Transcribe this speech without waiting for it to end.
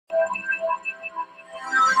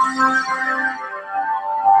Hi,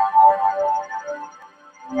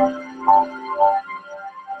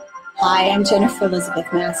 I'm Jennifer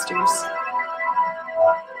Elizabeth Masters.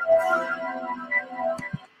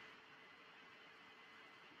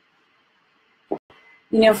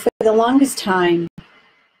 You know, for the longest time,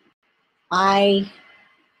 I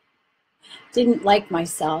didn't like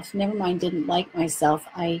myself. Never mind didn't like myself.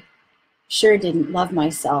 I sure didn't love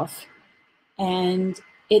myself. And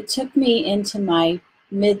it took me into my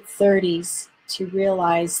mid-30s to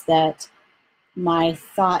realize that my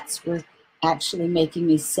thoughts were actually making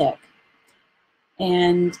me sick.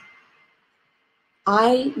 And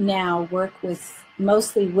I now work with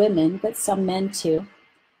mostly women, but some men too,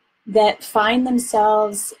 that find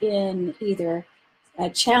themselves in either a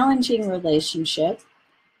challenging relationship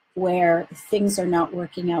where things are not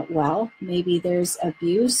working out well. Maybe there's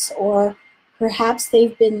abuse, or perhaps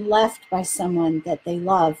they've been left by someone that they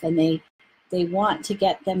love and they want to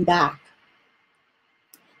get them back.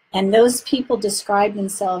 And those people describe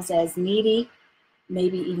themselves as needy,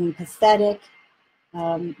 maybe even pathetic.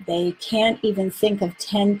 They can't even think of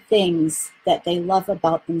 10 things that they love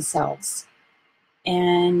about themselves.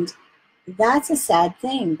 And that's a sad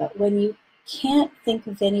thing, but when you can't think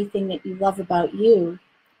of anything that you love about you,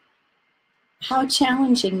 how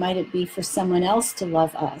challenging might it be for someone else to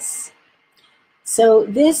love us? So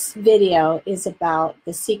this video is about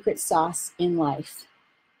the secret sauce in life,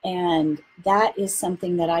 and that is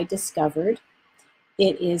something that I discovered.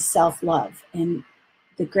 It is self-love, and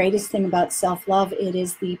the greatest thing about self-love, it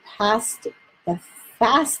is the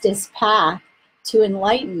fastest path to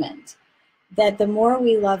enlightenment. That the more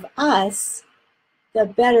we love us, the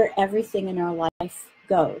better everything in our life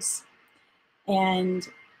goes. And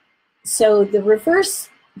so the reverse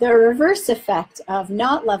effect of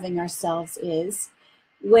not loving ourselves is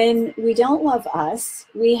when we don't love us,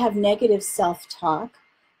 we have negative self-talk.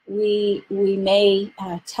 We may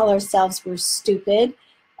tell ourselves we're stupid.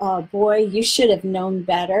 Boy, you should have known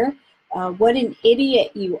better. What an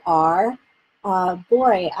idiot you are.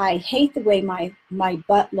 Boy, I hate the way my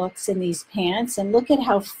butt looks in these pants, and look at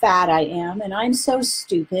how fat I am, and I'm so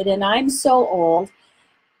stupid, and I'm so old.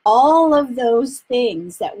 All of those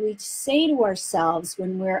things that we say to ourselves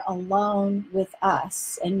when we're alone with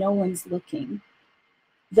us and no one's looking,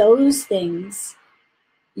 those things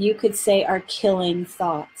you could say are killing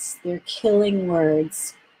thoughts. They're killing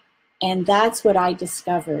words. And that's what I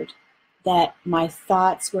discovered, that my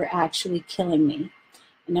thoughts were actually killing me.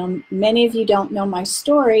 Now, many of you don't know my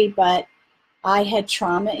story, but I had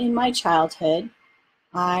trauma in my childhood.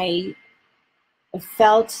 I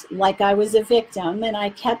felt like I was a victim, and I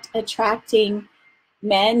kept attracting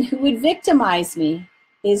men who would victimize me.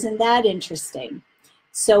 Isn't that interesting?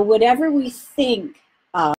 So whatever we think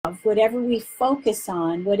of, whatever we focus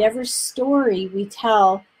on, whatever story we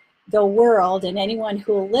tell the world and anyone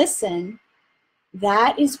who will listen,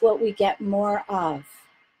 that is what we get more of.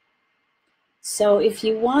 So if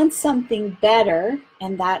you want something better,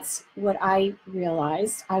 and that's what I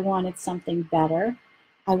realized, I wanted something better.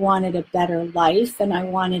 I wanted a better life, and I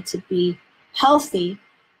wanted to be healthy.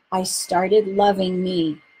 I started loving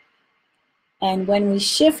me. And when we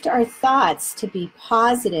shift our thoughts to be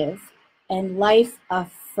positive and life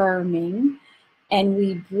affirming, and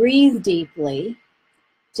we breathe deeply,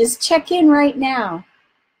 just check in right now.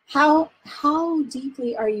 How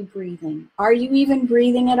deeply are you breathing? Are you even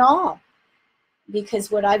breathing at all?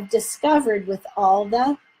 Because what I've discovered with all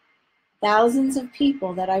the thousands of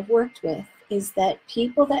people that I've worked with is that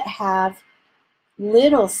people that have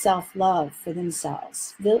little self-love for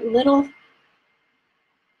themselves, little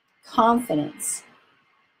confidence,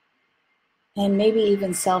 and maybe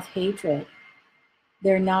even self-hatred,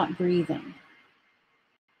 they're not breathing.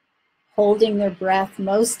 Holding their breath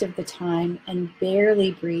most of the time and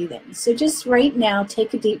barely breathing. So just right now,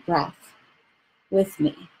 take a deep breath with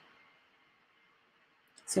me.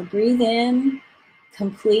 So breathe in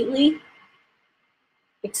completely,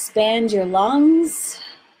 expand your lungs,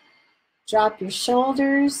 drop your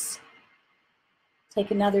shoulders,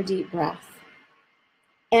 take another deep breath.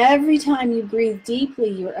 Every time you breathe deeply,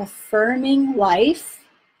 you're affirming life,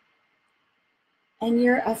 and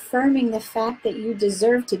you're affirming the fact that you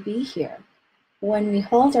deserve to be here. When we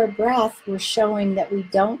hold our breath, we're showing that we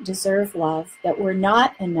don't deserve love, that we're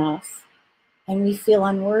not enough, and we feel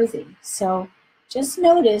unworthy. So just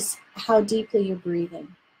notice how deeply you're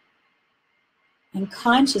breathing, and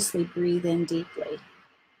consciously breathe in deeply.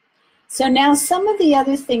 So now some of the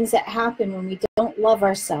other things that happen when we don't love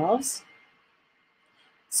ourselves.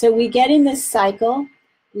 So we get in this cycle,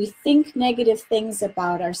 we think negative things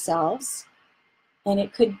about ourselves, and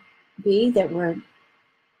it could be that we're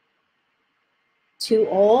too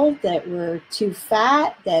old, that we're too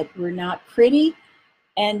fat, that we're not pretty.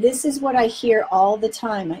 And this is what I hear all the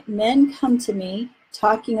time. Men come to me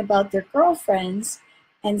talking about their girlfriends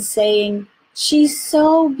and saying, she's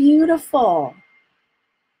so beautiful.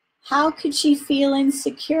 How could she feel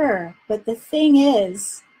insecure? But the thing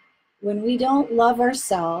is, when we don't love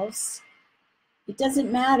ourselves, it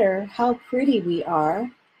doesn't matter how pretty we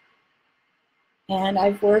are. And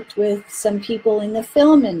I've worked with some people in the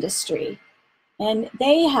film industry, and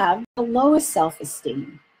they have the lowest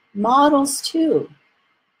self-esteem. Models too.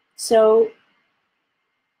 So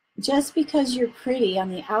just because you're pretty on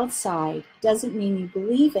the outside doesn't mean you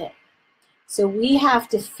believe it. So we have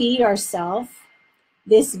to feed ourselves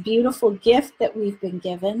this beautiful gift that we've been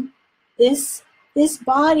given. This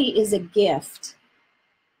body is a gift.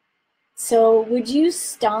 So would you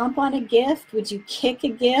stomp on a gift? Would you kick a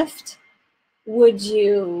gift? Would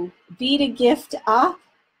you beat a gift up?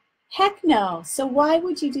 Heck no. So why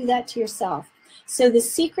would you do that to yourself? So the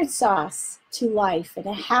secret sauce to life, and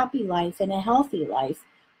a happy life and a healthy life,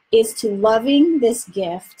 is to loving this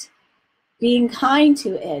gift, being kind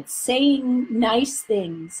to it, saying nice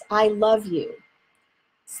things. I love you.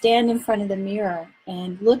 Stand in front of the mirror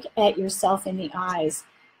and look at yourself in the eyes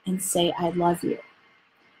and say, I love you.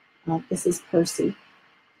 This is Percy.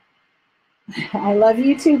 I love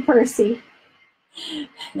you too, Percy.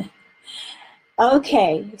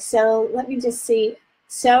 Okay, so let me just see.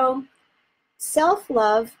 So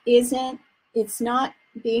self-love it's not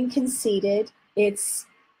being conceited. It's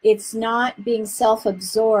not being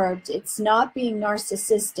self-absorbed. It's not being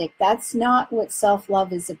narcissistic. That's not what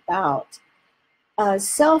self-love is about.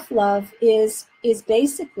 Self-love is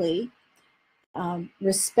basically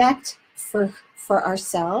respect for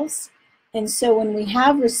ourselves. And so when we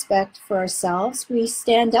have respect for ourselves, we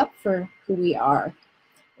stand up for who we are.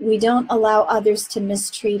 We don't allow others to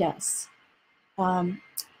mistreat us.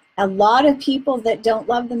 A lot of people that don't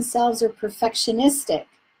love themselves are perfectionistic.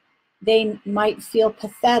 They might feel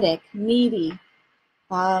pathetic, needy,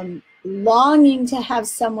 longing to have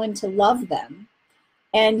someone to love them.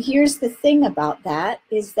 And here's the thing about that,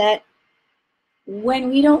 is that when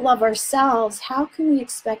we don't love ourselves, how can we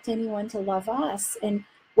expect anyone to love us? And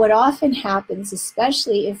what often happens,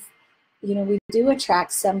 especially if we do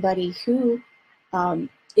attract somebody who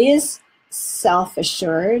is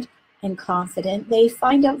self-assured and confident, they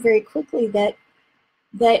find out very quickly that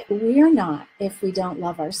we're not, if we don't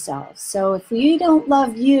love ourselves. So if we don't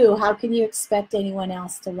love you, how can you expect anyone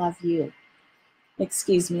else to love you?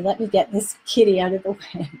 Excuse me, let me get this kitty out of the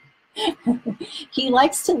way. He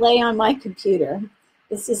likes to lay on my computer.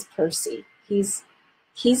 This is Percy. He's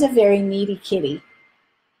a very needy kitty.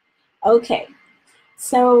 Okay,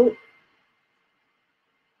 so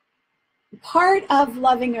part of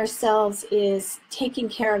loving ourselves is taking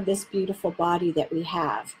care of this beautiful body that we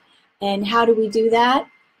have. And how do we do that?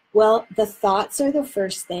 Well, the thoughts are the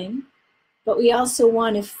first thing, but we also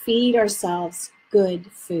want to feed ourselves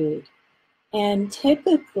good food. And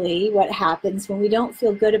typically what happens when we don't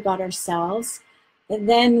feel good about ourselves,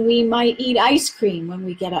 then we might eat ice cream when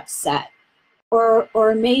we get upset, or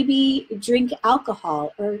maybe drink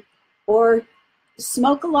alcohol, or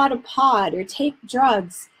smoke a lot of pot, or take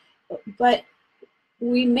drugs. But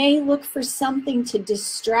we may look for something to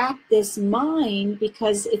distract this mind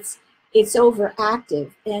because it's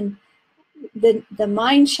overactive. And the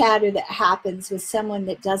mind chatter that happens with someone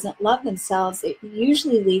that doesn't love themselves, it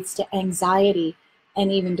usually leads to anxiety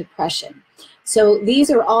and even depression. So these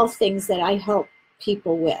are all things that I help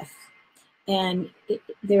people with. And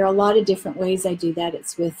there are a lot of different ways I do that.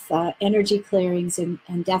 It's with energy clearings and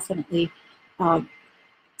definitely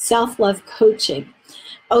self-love coaching.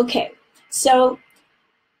 Okay, so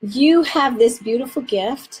you have this beautiful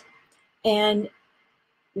gift, and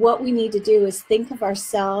what we need to do is think of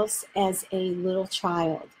ourselves as a little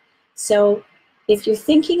child. So if you're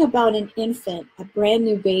thinking about an infant, a brand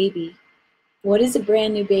new baby, what does a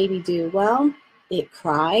brand new baby do? Well, it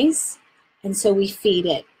cries, and so we feed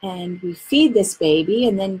it. And we feed this baby,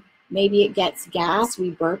 and then maybe it gets gas,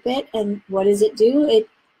 we burp it, and what does it do? It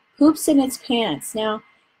poops in its pants. Now,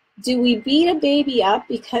 do we beat a baby up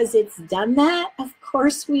because it's done that? Of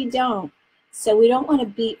course we don't. So we don't want to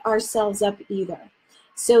beat ourselves up either.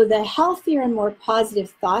 So the healthier and more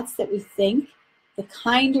positive thoughts that we think, the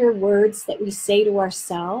kinder words that we say to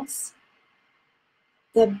ourselves,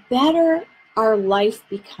 the better our life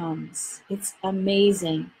becomes. It's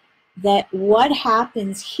amazing that what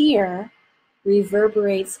happens here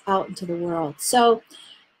reverberates out into the world. So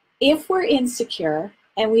if we're insecure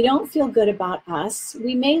and we don't feel good about us,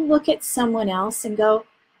 we may look at someone else and go,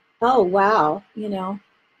 oh, wow,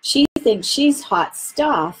 she thinks she's hot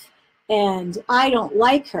stuff. and I don't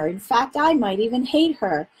like her. In fact, I might even hate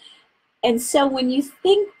her. And so when you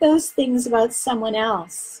think those things about someone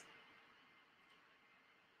else,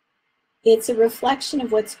 it's a reflection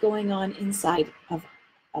of what's going on inside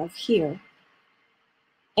of here.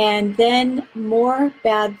 And then more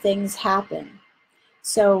bad things happen.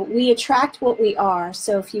 So we attract what we are.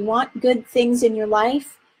 So if you want good things in your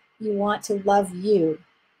life, you want to love you.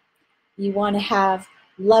 You want to have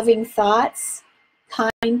loving thoughts,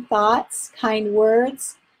 kind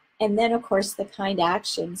words, and then of course the kind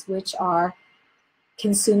actions, which are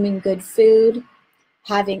consuming good food,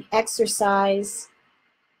 having exercise,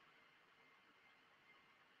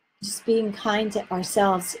 just being kind to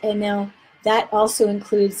ourselves. And now that also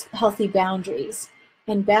includes healthy boundaries.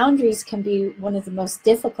 And boundaries can be one of the most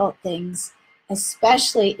difficult things,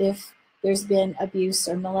 especially if there's been abuse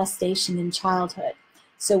or molestation in childhood.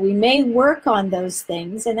 So we may work on those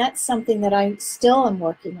things, and that's something that I still am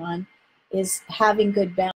working on, is having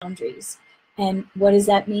good boundaries. And what does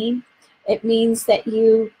that mean? It means that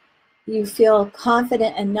you feel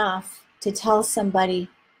confident enough to tell somebody,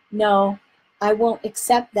 no, I won't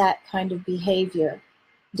accept that kind of behavior.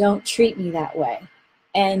 Don't treat me that way.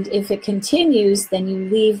 And if it continues, then you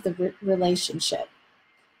leave the relationship.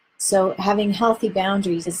 So having healthy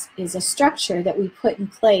boundaries is a structure that we put in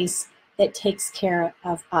place that takes care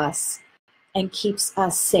of us and keeps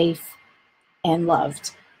us safe and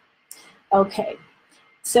loved. Okay,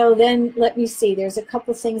 so then let me see. There's a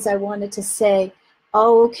couple things I wanted to say.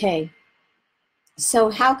 Oh, okay.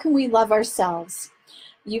 So how can we love ourselves?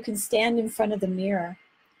 You can stand in front of the mirror,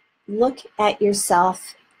 look at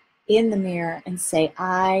yourself in the mirror and say,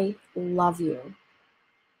 I love you.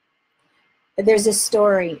 There's a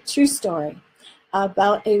story, true story,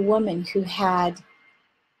 about a woman who had,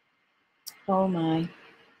 oh my,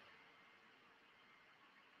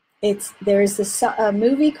 there's a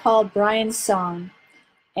movie called Brian's Song,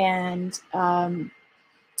 and I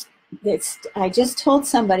just told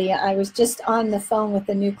somebody, I was just on the phone with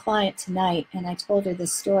a new client tonight, and I told her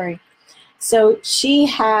this story. So she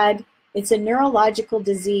had, it's a neurological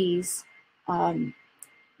disease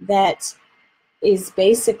that is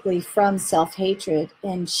basically from self-hatred,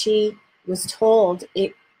 and she was told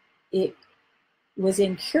it was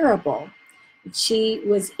incurable. She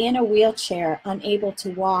was in a wheelchair, unable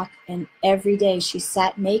to walk, and every day she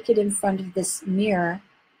sat naked in front of this mirror,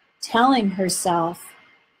 telling herself,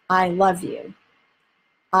 I love you.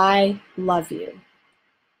 I love you.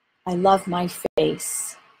 I love my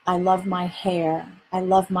face. I love my hair. I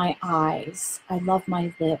love my eyes. I love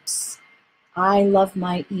my lips. I love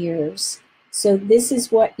my ears. So this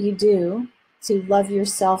is what you do to love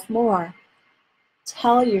yourself more.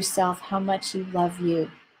 Tell yourself how much you love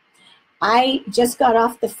you. I just got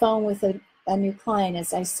off the phone with a new client,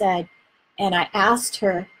 as I said, and I asked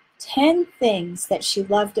her 10 things that she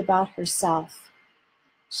loved about herself.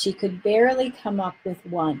 She could barely come up with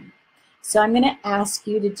one. So I'm going to ask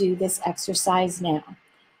you to do this exercise now.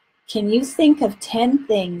 Can you think of 10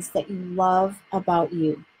 things that you love about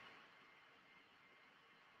you?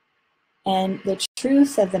 And the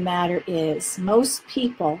truth of the matter is, most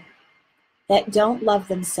people that don't love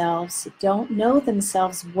themselves don't know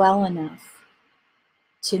themselves well enough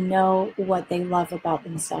to know what they love about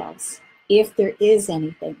themselves, if there is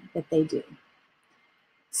anything that they do.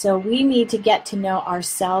 So we need to get to know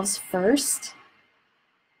ourselves first.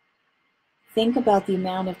 Think about the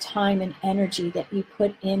amount of time and energy that you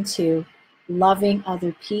put into loving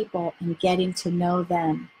other people and getting to know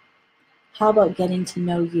them. How about getting to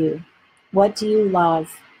know you? What do you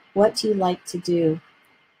love? What do you like to do?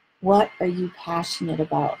 What are you passionate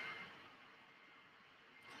about?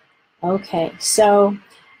 Okay, so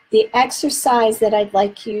the exercise that I'd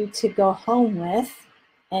like you to go home with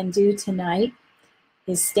and do tonight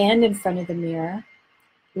is stand in front of the mirror,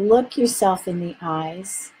 look yourself in the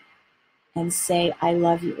eyes, and say, I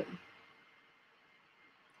love you.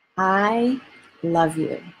 I love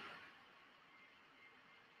you.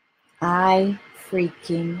 I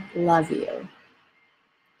freaking love you.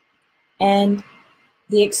 And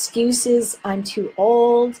the excuses, I'm too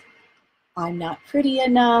old, I'm not pretty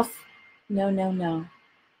enough, no, no, no.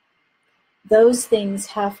 Those things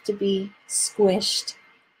have to be squished.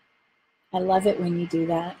 I love it when you do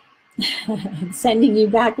that. Sending you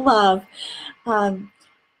back love.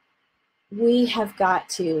 We have got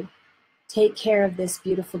to take care of this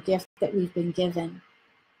beautiful gift that we've been given.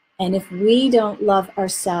 And if we don't love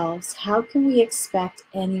ourselves, how can we expect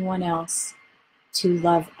anyone else to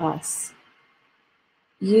love us?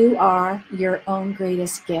 You are your own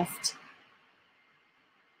greatest gift.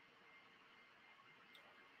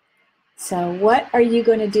 So what are you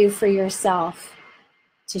going to do for yourself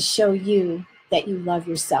to show you that you love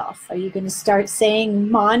yourself? Are you going to start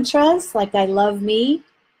saying mantras like I love me?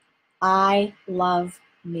 I love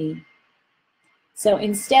me. So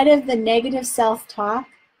instead of the negative self-talk,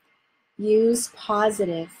 use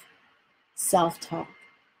positive self-talk.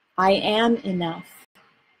 I am enough.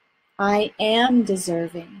 I am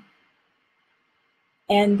deserving.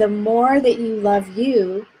 And the more that you love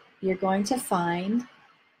you, you're going to find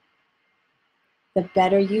the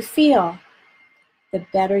better you feel. The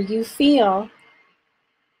better you feel,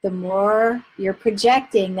 the more you're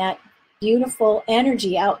projecting that beautiful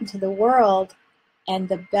energy out into the world, and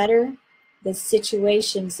the better the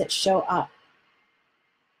situations that show up.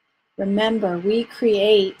 Remember, we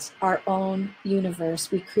create our own universe.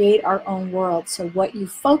 We create our own world. So what you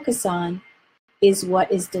focus on is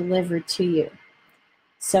what is delivered to you.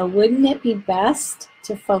 So wouldn't it be best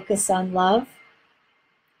to focus on love?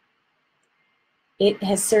 It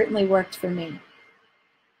has certainly worked for me.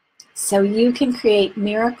 So you can create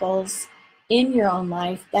miracles in your own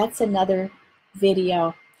life. That's another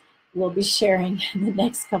video we'll be sharing in the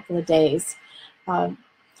next couple of days.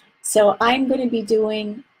 So I'm going to be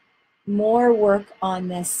doing more work on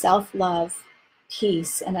this self-love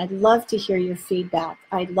piece, and I'd love to hear your feedback.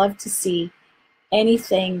 I'd love to see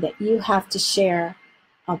anything that you have to share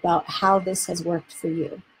about how this has worked for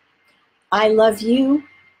you. I love you.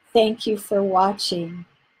 Thank you for watching.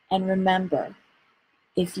 And remember,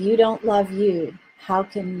 if you don't love you, how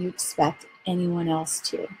can you expect anyone else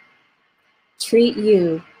to? Treat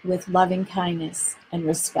you with loving kindness and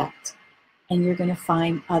respect, and you're going to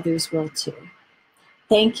find others will too.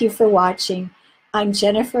 Thank you for watching. I'm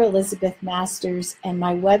Jennifer Elizabeth Masters, and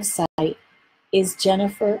my website is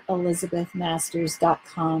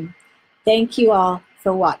jenniferelizabethmasters.com. Thank you all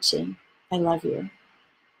for watching. I love you.